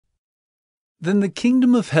Then the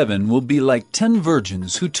kingdom of heaven will be like 10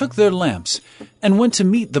 virgins who took their lamps and went to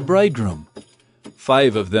meet the bridegroom.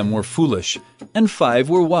 5 of them were foolish, and 5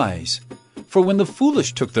 were wise. For when the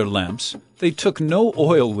foolish took their lamps, they took no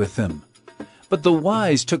oil with them. But the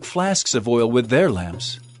wise took flasks of oil with their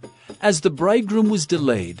lamps. As the bridegroom was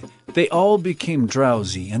delayed, they all became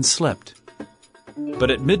drowsy and slept.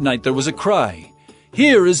 But at midnight there was a cry,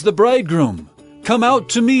 "Here is the bridegroom! Come out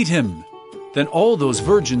to meet him!" Then all those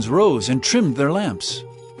virgins rose and trimmed their lamps.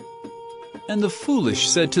 And the foolish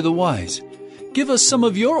said to the wise, "Give us some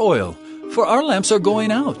of your oil, for our lamps are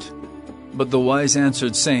going out." But the wise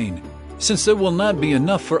answered, saying, "Since there will not be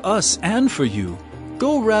enough for us and for you,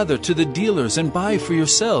 go rather to the dealers and buy for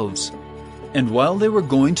yourselves." And while they were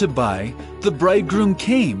going to buy, the bridegroom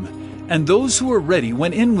came, and those who were ready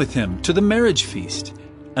went in with him to the marriage feast,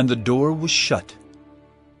 and the door was shut.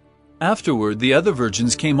 Afterward the other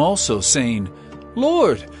virgins came also, saying,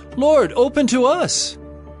 "Lord, Lord, open to us."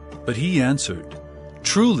 But he answered,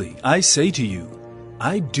 "Truly I say to you,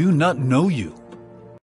 I do not know you."